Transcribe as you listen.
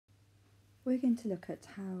We're going to look at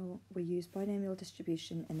how we use binomial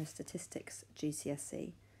distribution in the statistics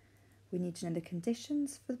GCSE. We need to know the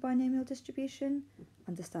conditions for the binomial distribution,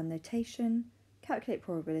 understand notation, calculate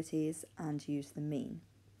probabilities, and use the mean.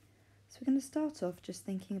 So we're going to start off just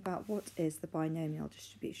thinking about what is the binomial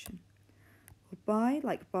distribution. Well, bi,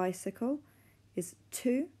 like bicycle, is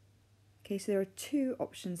 2. Okay, so there are 2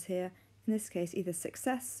 options here. In this case, either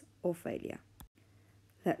success or failure.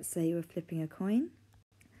 Let's say you were flipping a coin.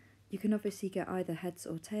 You can obviously get either heads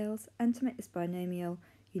or tails, and to make this binomial,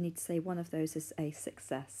 you need to say one of those is a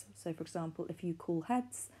success. So for example, if you call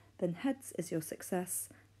heads, then heads is your success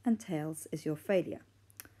and tails is your failure.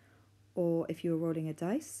 Or if you were rolling a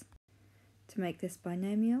dice, to make this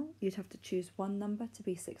binomial, you'd have to choose one number to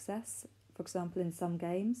be success. For example, in some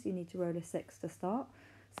games, you need to roll a 6 to start.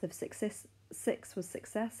 So if 6 was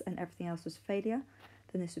success and everything else was failure,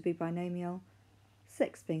 then this would be binomial,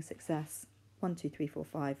 6 being success, 1, 2, 3, 4,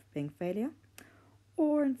 5 being failure.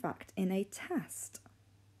 Or in fact, in a test,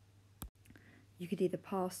 you could either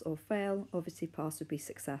pass or fail. Obviously, pass would be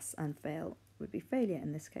success and fail would be failure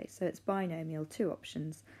in this case. So it's binomial, 2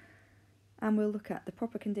 options. And we'll look at the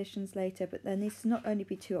proper conditions later, but there needs to not only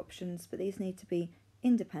be 2 options, but these need to be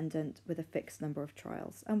independent with a fixed number of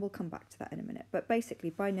trials. And we'll come back to that in a minute. But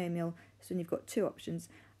basically, binomial is when you've got 2 options.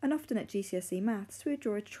 And often at GCSE Maths, we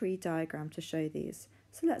draw a tree diagram to show these.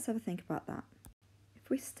 So let's have a think about that. If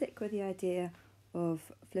we stick with the idea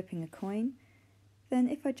of flipping a coin, then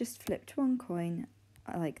if I just flipped one coin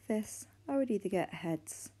like this, I would either get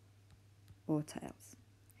heads or tails.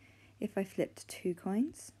 If I flipped 2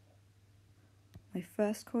 coins, my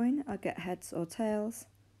first coin I'd get heads or tails,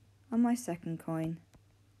 and my second coin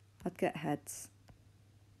I'd get heads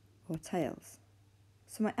or tails.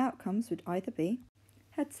 So my outcomes would either be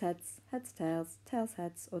heads heads, heads tails, tails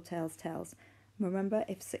heads, or tails tails. Remember,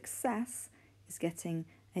 if success is getting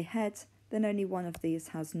a head, then only one of these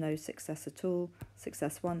has no success at all.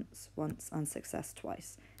 Success once, and success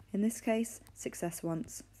twice. In this case, success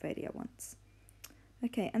once, failure once.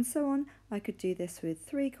 Okay, and so on. I could do this with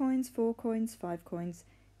 3 coins, 4 coins, 5 coins,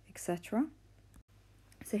 etc.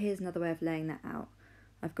 So here's another way of laying that out.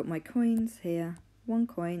 I've got my coins here, 1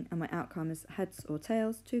 coin, and my outcome is heads or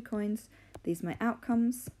tails, 2 coins. These are my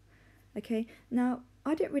outcomes. Okay, now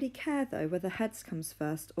I don't really care though whether heads comes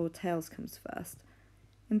first or tails comes first.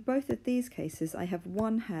 In both of these cases, I have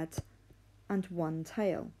 1 head and 1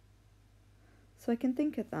 tail. So I can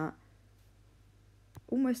think of that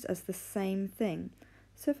almost as the same thing.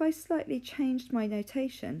 So if I slightly changed my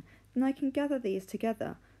notation, then I can gather these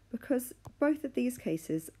together because both of these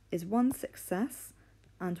cases is 1 success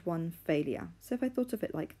and 1 failure. So if I thought of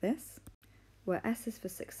it like this, where S is for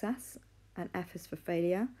success and F is for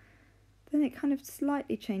failure, then it kind of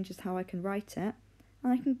slightly changes how I can write it,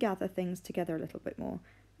 and I can gather things together a little bit more.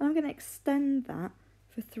 And I'm going to extend that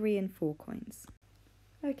for 3 and 4 coins.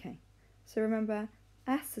 Okay, so remember,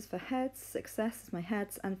 S is for heads, success is my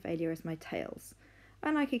heads, and failure is my tails.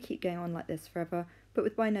 And I could keep going on like this forever, but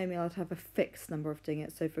with binomial I'd have a fixed number of doing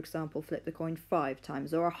it. So for example, flip the coin 5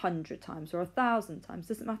 times, or 100 times, or 1,000 times.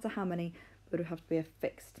 Doesn't matter how many, but it would have to be a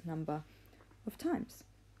fixed number of times.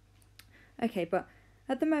 Okay, but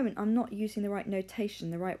at the moment, I'm not using the right notation,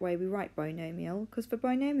 the right way we write binomial, because for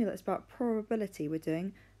binomial it's about probability we're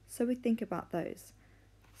doing, so we think about those.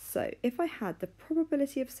 So if I had the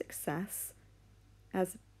probability of success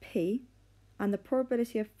as P and the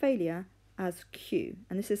probability of failure as Q,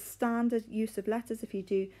 and this is standard use of letters if you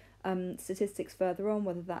do statistics further on,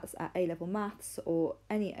 whether that's at A-level maths or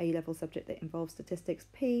any A-level subject that involves statistics,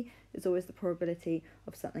 P is always the probability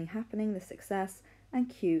of something happening, the success, and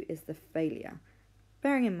Q is the failure.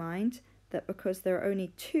 Bearing in mind that because there are only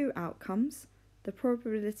 2 outcomes, the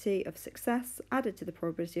probability of success added to the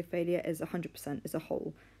probability of failure is 100% as a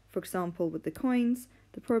whole. For example, with the coins,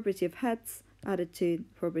 the probability of heads added to the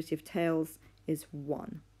probability of tails is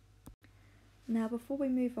 1. Now, before we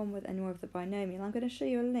move on with any more of the binomial, I'm going to show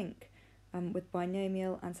you a link with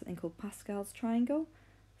binomial and something called Pascal's triangle.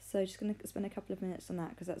 So just going to spend a couple of minutes on that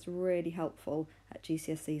because that's really helpful at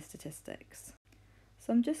GCSE statistics.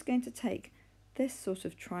 So I'm just going to take this sort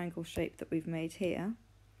of triangle shape that we've made here,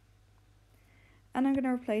 and I'm going to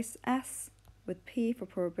replace S with P for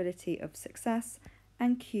probability of success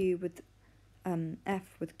and Q with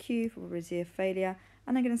F with Q for probability of failure,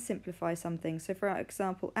 and I'm going to simplify something. So for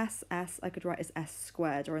example, SS I could write as S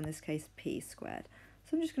squared, or in this case P squared.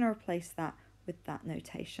 So I'm just going to replace that with that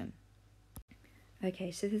notation.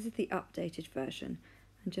 Okay, so this is the updated version,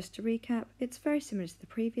 and just to recap, it's very similar to the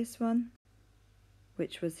previous one,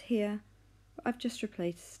 which was here. I've just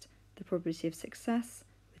replaced the probability of success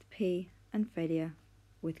with P and failure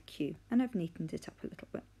with Q, and I've neatened it up a little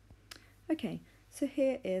bit. Okay, so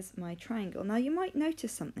here is my triangle. Now you might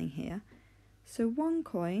notice something here. So one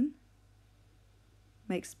coin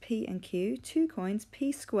makes P and Q, 2 coins,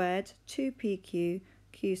 P squared, 2PQ,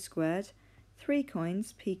 Q squared, 3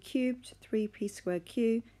 coins, P cubed, 3P squared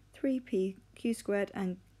Q, 3P Q squared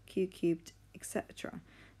and Q cubed, etc.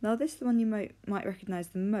 Now this is the one you might recognise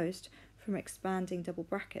the most from expanding double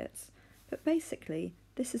brackets, but basically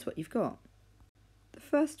this is what you've got. The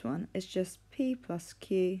first one is just P plus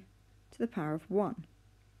Q to the power of 1.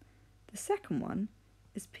 The second one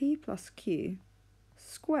is P plus Q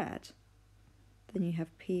squared. Then you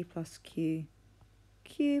have P plus Q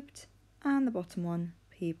cubed, and the bottom one,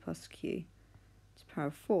 P plus Q to the power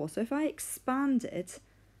of 4. So if I expanded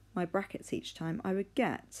my brackets each time, I would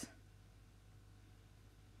get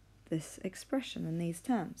this expression and these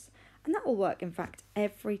terms. And that will work, in fact,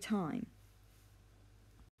 every time.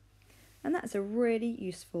 And that's a really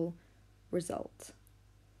useful result.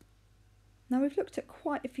 Now we've looked at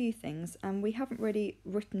quite a few things and we haven't really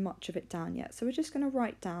written much of it down yet, so we're just going to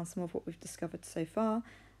write down some of what we've discovered so far,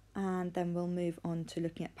 and then we'll move on to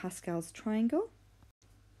looking at Pascal's triangle,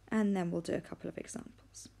 and then we'll do a couple of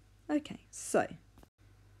examples. Okay, so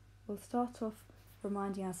we'll start off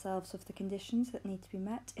reminding ourselves of the conditions that need to be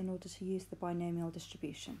met in order to use the binomial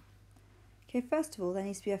distribution. Okay, first of all, there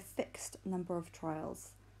needs to be a fixed number of trials.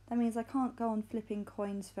 That means I can't go on flipping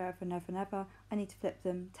coins forever and ever and ever. I need to flip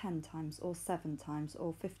them 10 times or 7 times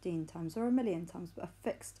or 15 times or 1,000,000 times, but a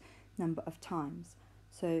fixed number of times.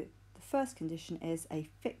 So the first condition is a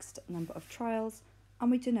fixed number of trials,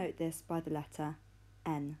 and we denote this by the letter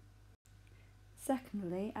N.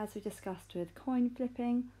 Secondly, as we discussed with coin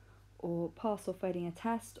flipping or pass or failing a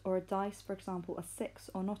test, or a dice, for example, a 6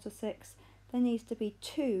 or not a 6, there needs to be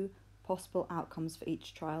 2 possible outcomes for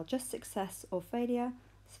each trial, just success or failure.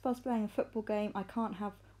 So if I was playing a football game, I can't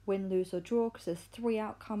have win, lose or draw because there's 3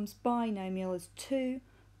 outcomes. Binomial is 2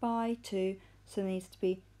 by 2, so there needs to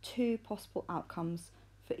be 2 possible outcomes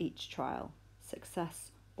for each trial,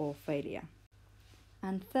 success or failure.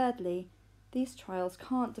 And thirdly, these trials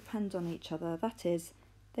can't depend on each other, that is,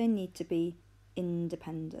 they need to be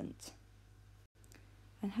independent.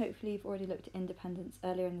 And hopefully you've already looked at independence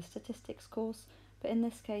earlier in the statistics course, but in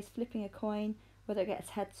this case, flipping a coin, whether it gets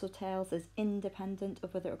heads or tails, is independent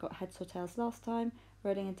of whether it got heads or tails last time.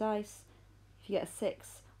 Rolling a dice, if you get a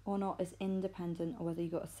 6 or not, is independent of whether you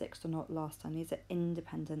got a 6 or not last time. These are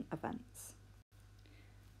independent events.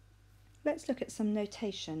 Let's look at some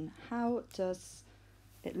notation. How does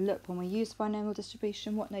it look when we use binomial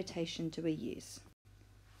distribution? What notation do we use?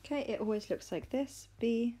 Okay, it always looks like this.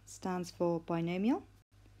 B stands for binomial,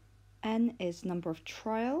 N is number of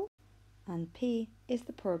trial, and P is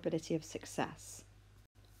the probability of success.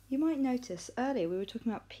 You might notice earlier we were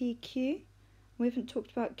talking about PQ. We haven't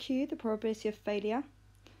talked about Q, the probability of failure.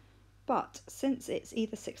 But since it's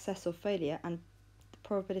either success or failure, and the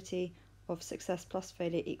probability of success plus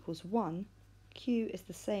failure equals 1, Q is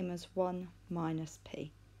the same as 1 minus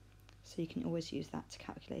P. So you can always use that to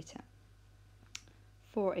calculate it.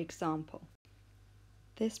 For example,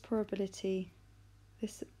 this probability,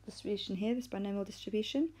 this distribution here, this binomial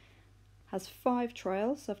distribution, has 5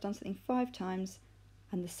 trials, so I've done something 5 times,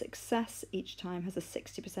 and the success each time has a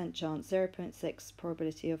 60% chance, 0.6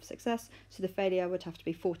 probability of success, so the failure would have to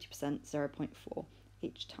be 40%, 0.4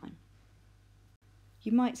 each time.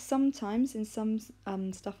 You might sometimes, in some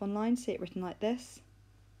stuff online, see it written like this,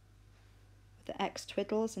 with the X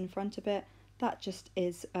twiddles in front of it. That just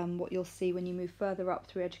is what you'll see when you move further up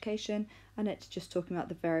through education, and it's just talking about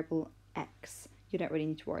the variable X. You don't really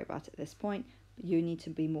need to worry about it at this point, but you need to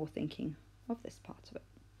be more thinking of this part of it.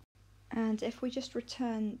 And if we just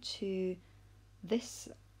return to this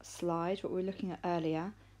slide, what we were looking at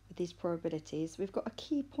earlier with these probabilities, we've got a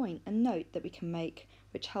key point, a note that we can make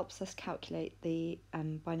which helps us calculate the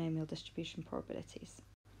binomial distribution probabilities.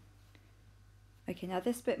 Okay, now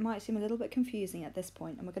this bit might seem a little bit confusing at this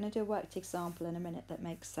point, and we're going to do a worked example in a minute that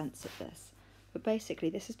makes sense of this. But basically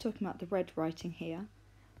this is talking about the red writing here,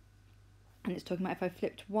 and it's talking about if I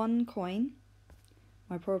flipped 1 coin,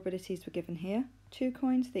 my probabilities were given here. 2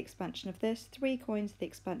 coins, the expansion of this, 3 coins, the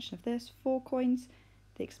expansion of this, 4 coins,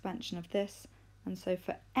 the expansion of this, and so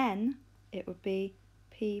for n it would be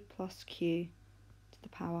P plus Q to the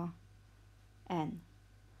power n.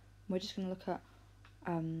 We're just going to look at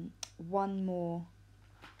one more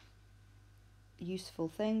useful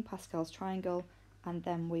thing, Pascal's triangle, and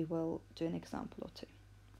then we will do an example or two.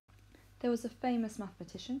 There was a famous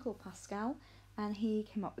mathematician called Pascal, and he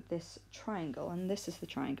came up with this triangle, and this is the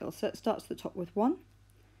triangle. So it starts at the top with 1,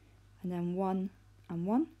 and then 1 and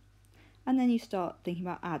 1, and then you start thinking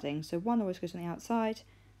about adding. So 1 always goes on the outside,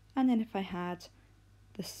 and then if I had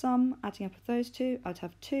the sum, adding up of those two, I'd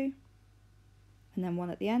have 2, and then 1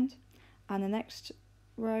 at the end. And the next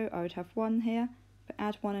row, I would have 1 here. If I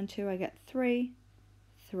add 1 and 2, I get 3,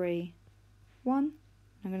 3, 1.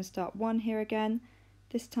 I'm going to start 1 here again.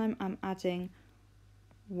 This time I'm adding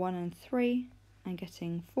 1 and 3 and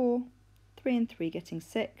getting 4, 3 and 3 getting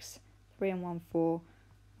 6, 3 and 1, 4,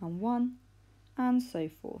 and 1, and so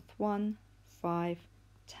forth. 1, 5,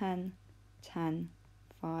 10, 10,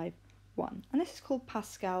 5, 1. And this is called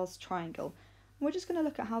Pascal's triangle. And we're just going to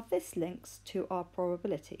look at how this links to our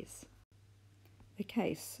probabilities.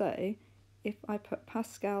 Okay, so if I put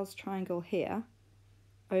Pascal's triangle here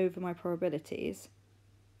over my probabilities,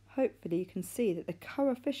 hopefully you can see that the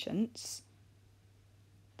coefficients,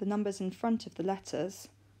 the numbers in front of the letters,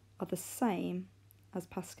 are the same as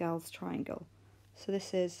Pascal's triangle. So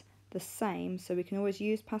this is the same, so we can always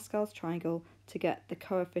use Pascal's triangle to get the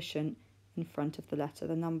coefficient in front of the letter,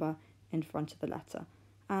 the number in front of the letter.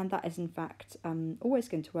 And that is in fact always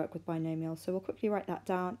going to work with binomial, so we'll quickly write that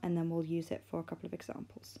down and then we'll use it for a couple of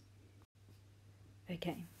examples.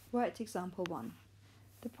 Okay, write example 1.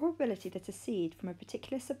 The probability that a seed from a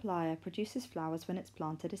particular supplier produces flowers when it's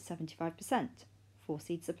planted is 75%. 4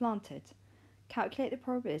 seeds are planted. Calculate the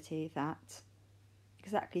probability that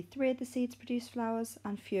exactly 3 of the seeds produce flowers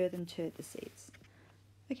and fewer than 2 of the seeds.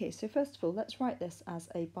 Okay, so first of all, let's write this as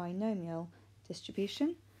a binomial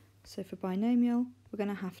distribution. So for binomial, we're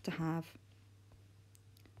going to have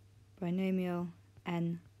binomial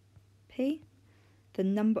NP. The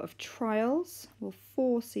number of trials, well,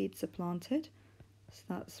 4 seeds are planted, so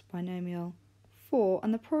that's binomial 4,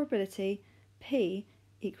 and the probability P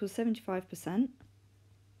equals 75%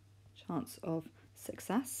 chance of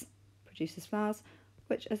success, produces flowers,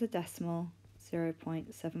 which as a decimal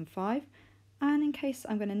 0.75. And in case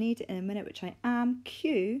I'm going to need it in a minute, which I am,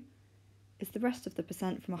 Q is the rest of the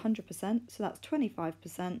percent from 100%, so that's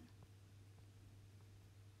 25%,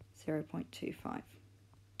 0.25.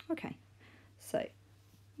 Okay, so I'm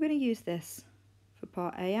going to use this for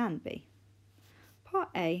part A and B. Part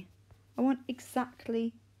A, I want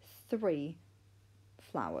exactly 3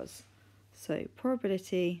 flowers. So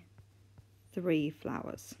probability 3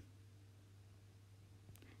 flowers.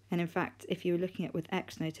 And in fact, if you were looking at with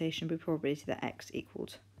X notation, it would be probability that X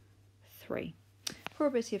equaled 3.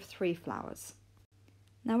 Probability of 3 flowers.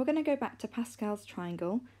 Now we're going to go back to Pascal's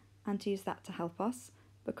triangle and use that to help us,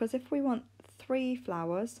 because if we want 3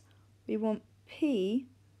 flowers, we want P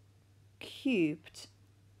cubed,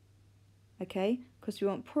 okay, because we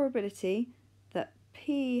want probability that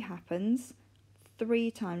P happens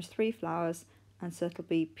 3 times 3 flowers, and so it'll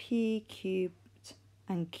be P cubed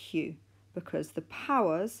and Q, because the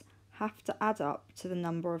powers have to add up to the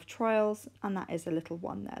number of trials, and that is a little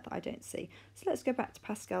 1 there that I don't see. So let's go back to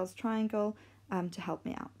Pascal's triangle to help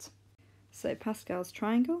me out. So Pascal's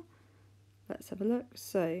triangle, let's have a look.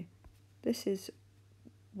 So this is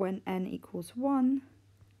when n equals 1,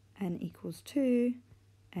 n equals 2,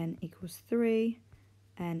 n equals 3,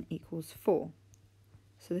 n equals 4.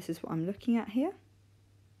 So this is what I'm looking at here,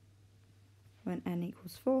 when n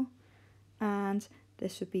equals 4, and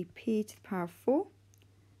this would be p to the power of 4,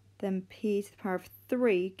 then p to the power of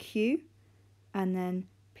 3q, and then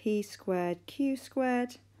p squared q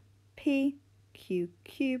squared, p, q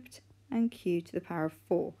cubed, and q to the power of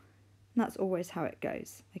 4. And that's always how it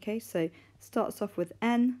goes. Okay, so it starts off with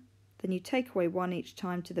n, then you take away 1 each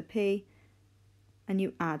time to the p, and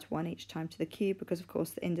you add 1 each time to the q, because of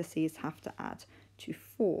course the indices have to add to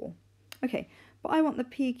 4. Okay, but I want the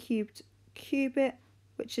p cubed qubit,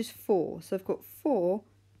 which is 4. So I've got 4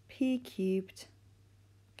 p cubed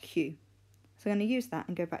q. So I'm going to use that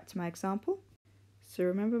and go back to my example. So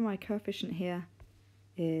remember my coefficient here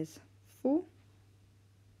is 4.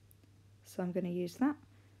 So I'm going to use that.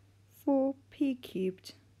 4 p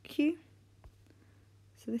cubed q.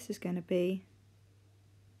 So this is going to be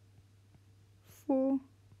 4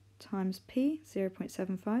 times p,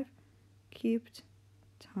 0.75, cubed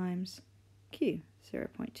times q,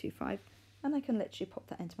 0.25. And I can literally pop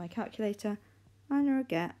that into my calculator and I'll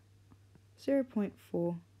get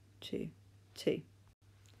 0.422.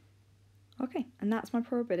 Okay, and that's my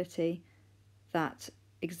probability that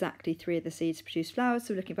exactly 3 of the seeds produce flowers.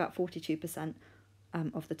 So we're looking at about 42%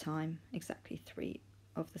 of the time, exactly 3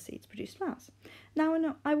 of the seeds produce flowers. Now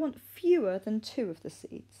I want fewer than 2 of the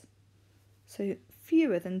seeds. So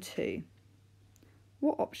fewer than 2.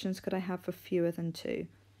 What options could I have for fewer than 2?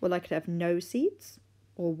 Well, I could have no seeds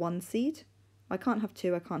or 1 seed. I can't have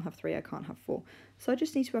 2, I can't have 3, I can't have 4. So I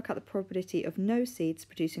just need to work out the probability of no seeds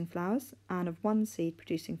producing flowers and of 1 seed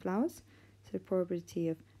producing flowers. So probability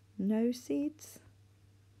of no seeds.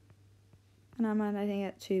 And I'm adding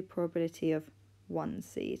it to probability of 1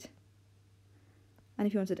 seed. And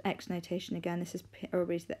if you wanted x notation again, this is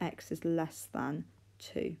probability that x is less than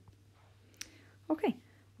 2. Okay,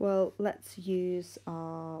 well, let's use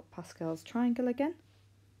our Pascal's triangle again.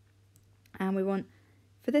 And we want,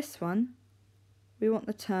 for this one, we want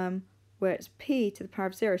the term where it's p to the power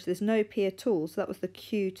of 0, so there's no p at all, so that was the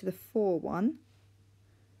q to the 4 one.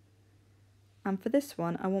 And for this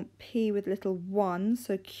one, I want p with little 1,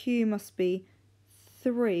 so q must be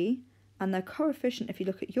 3, and the coefficient, if you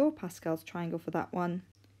look at your Pascal's triangle for that one,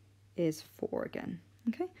 is 4 again.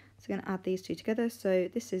 Okay, so we're going to add these two together. So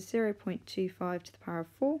this is 0.25 to the power of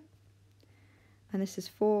 4, and this is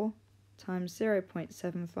 4 times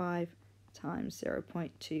 0.75 times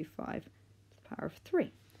 0.25 to the power of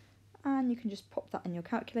 3. And you can just pop that in your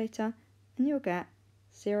calculator, and you'll get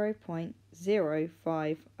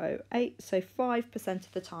 0.0508, so 5%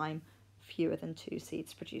 of the time fewer than 2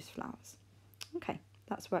 seeds produce flowers. Okay,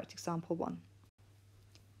 that's worked example 1.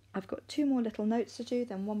 I've got 2 more little notes to do,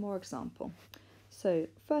 then 1 more example. So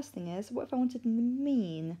first thing is, what if I wanted the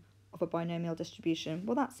mean of a binomial distribution?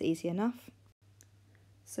 Well, that's easy enough.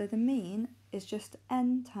 So the mean is just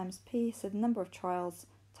n times p, so the number of trials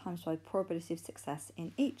times my probability of success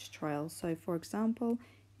in each trial. So for example,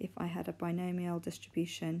 if I had a binomial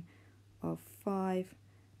distribution of 5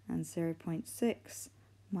 and 0.6,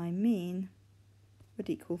 my mean would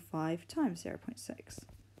equal 5 times 0.6,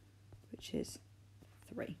 which is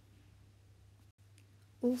 3.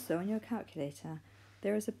 Also, on your calculator,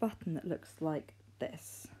 there is a button that looks like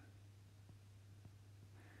this,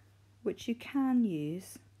 which you can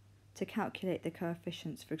use to calculate the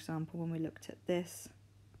coefficients. For example, when we looked at this,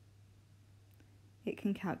 it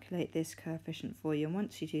can calculate this coefficient for you, and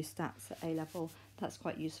once you do stats at A level, that's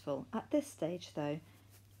quite useful. At this stage though,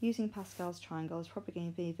 using Pascal's triangle is probably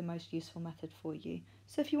going to be the most useful method for you.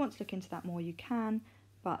 So if you want to look into that more, you can,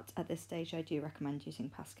 but at this stage I do recommend using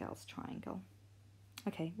Pascal's triangle.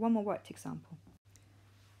 Okay, 1 more worked example.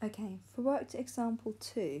 Okay, for worked example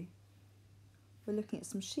 2, we're looking at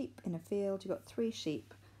some sheep in a field. You've got 3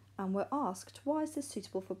 sheep, and we're asked, why is this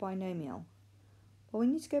suitable for binomial? Well, we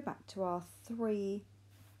need to go back to our 3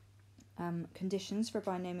 conditions for a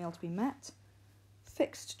binomial to be met: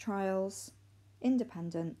 fixed trials,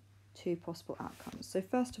 independent, 2 possible outcomes. So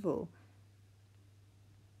first of all,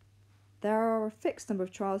 there are a fixed number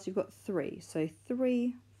of trials. You've got 3, so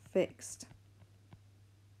 3 fixed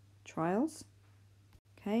trials.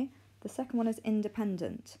 Okay, the second one is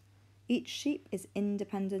independent. Each sheep is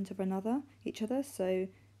independent of each other, so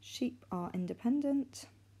sheep are independent.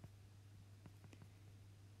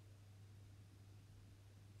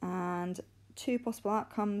 And 2 possible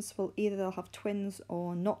outcomes, well, either they'll have twins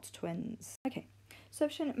or not twins. Okay, so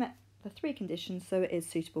I've shown it met the 3 conditions, so it is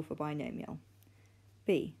suitable for binomial.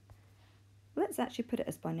 B. Let's actually put it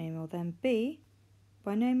as binomial then. B,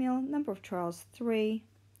 binomial, number of trials 3,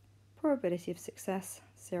 probability of success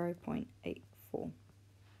 0.84.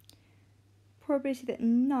 Probability that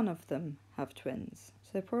none of them have twins,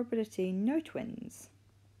 so probability no twins.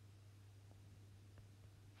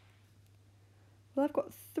 Well, I've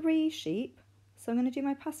got 3 sheep, so I'm going to do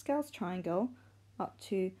my Pascal's triangle up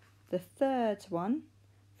to the 3rd one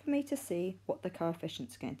for me to see what the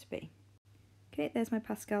coefficient's going to be. Okay, there's my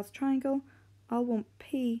Pascal's triangle. I'll want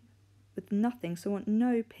p with nothing, so I want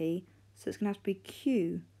no p, so it's going to have to be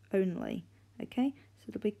q only. Okay, so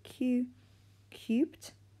it'll be q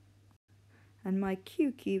cubed, and my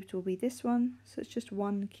q cubed will be this one, so it's just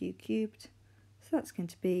 1 q cubed. So that's going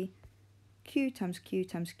to be q times q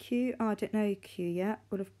times q. Oh, I don't know q yet.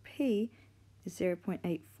 Well, if p is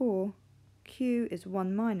 0.84, q is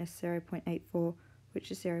 1 minus 0.84,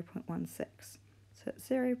 which is 0.16. So it's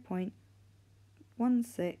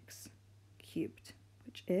 0.16 cubed,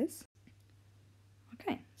 which is,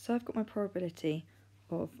 okay, so I've got my probability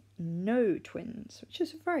of no twins, which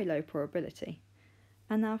is a very low probability.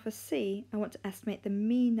 And now for C, I want to estimate the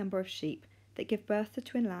mean number of sheep that give birth to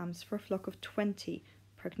twin lambs for a flock of 20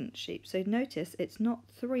 pregnant sheep. So notice it's not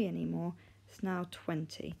 3 anymore, it's now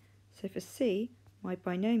 20. So for C, my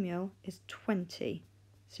binomial is 20,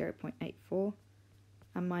 0.84,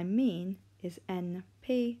 and my mean is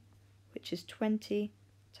NP, which is 20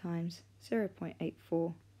 times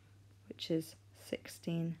 0.84, which is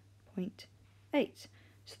 16.8.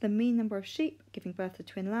 So the mean number of sheep giving birth to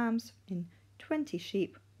twin lambs in 20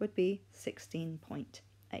 sheep would be 16.8.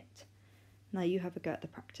 Now you have a go at the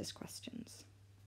practice questions.